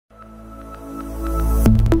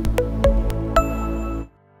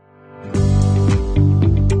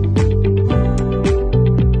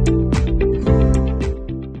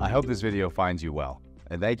hope this video finds you well,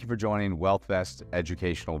 and thank you for joining WealthVest's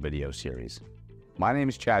educational video series. My name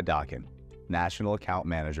is Dokken, National Account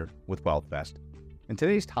Manager with WealthVest, and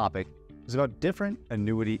today's topic is about different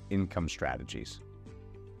annuity income strategies.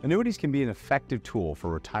 Annuities can be an effective tool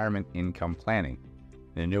for retirement income planning.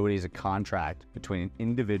 An annuity is a contract between an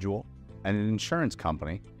individual and an insurance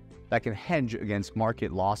company that can hedge against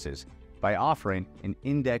market losses by offering an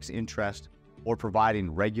index interest or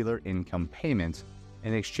providing regular income payments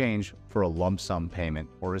in exchange for a lump sum payment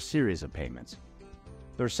or a series of payments.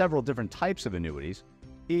 There are several different types of annuities,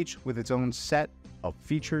 each with its own set of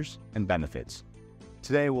features and benefits.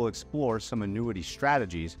 Today we'll explore some annuity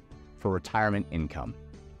strategies for retirement income.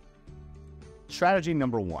 Strategy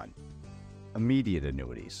number 1, immediate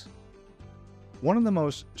annuities. One of the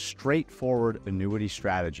most straightforward annuity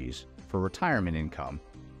strategies for retirement income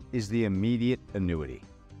is the immediate annuity.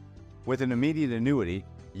 With an immediate annuity,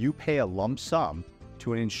 you pay a lump sum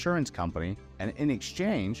to an insurance company, and in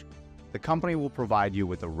exchange, the company will provide you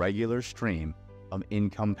with a regular stream of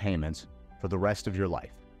income payments for the rest of your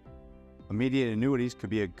life. Immediate annuities could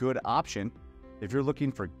be a good option if you're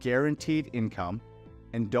looking for guaranteed income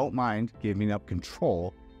and don't mind giving up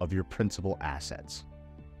control of your principal assets.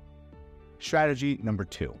 Strategy number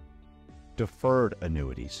 2, deferred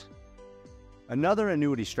annuities. Another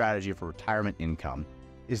annuity strategy for retirement income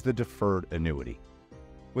is the deferred annuity.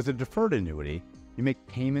 With a deferred annuity, you make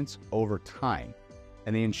payments over time,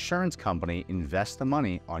 and the insurance company invests the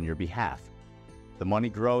money on your behalf. The money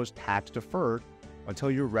grows tax deferred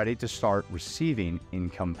until you're ready to start receiving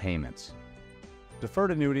income payments.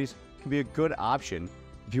 Deferred annuities can be a good option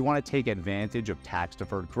if you want to take advantage of tax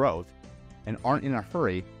deferred growth and aren't in a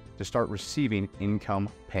hurry to start receiving income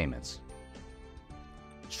payments.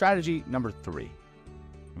 Strategy number 3,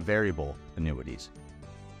 variable annuities.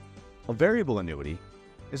 A variable annuity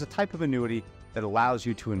is a type of annuity that allows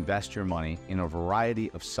you to invest your money in a variety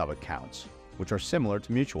of sub-accounts, which are similar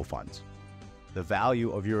to mutual funds. The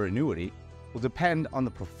value of your annuity will depend on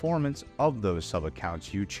the performance of those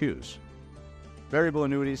sub-accounts you choose. Variable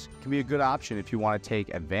annuities can be a good option if you want to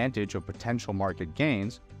take advantage of potential market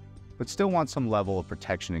gains, but still want some level of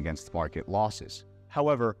protection against market losses.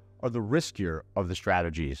 However, are the riskier of the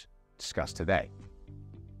strategies discussed today.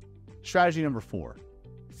 Strategy number 4,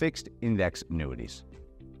 fixed index annuities.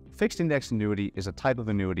 Fixed index annuity is a type of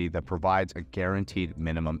annuity that provides a guaranteed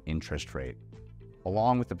minimum interest rate,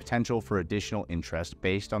 along with the potential for additional interest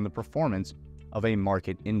based on the performance of a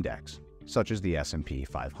market index, such as the S&P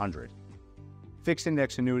 500. Fixed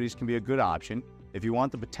index annuities can be a good option if you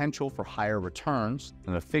want the potential for higher returns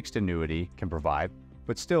than a fixed annuity can provide,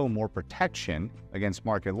 but still more protection against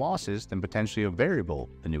market losses than potentially a variable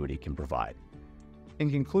annuity can provide.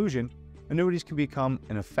 In conclusion, annuities can become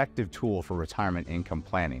an effective tool for retirement income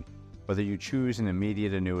planning, whether you choose an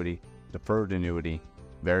immediate annuity, deferred annuity,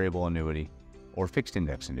 variable annuity, or fixed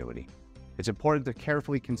index annuity. It's important to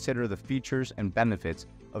carefully consider the features and benefits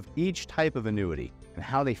of each type of annuity and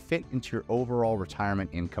how they fit into your overall retirement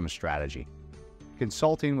income strategy.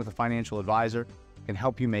 Consulting with a financial advisor can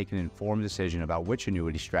help you make an informed decision about which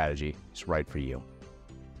annuity strategy is right for you.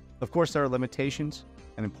 Of course, there are limitations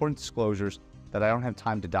and important disclosures that I don't have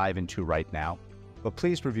time to dive into right now, but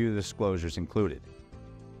please review the disclosures included.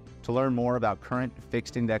 To learn more about current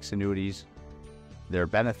fixed index annuities, their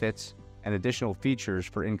benefits, and additional features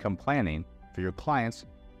for income planning for your clients,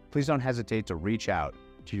 please don't hesitate to reach out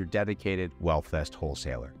to your dedicated WealthVest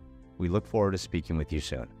wholesaler. We look forward to speaking with you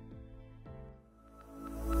soon.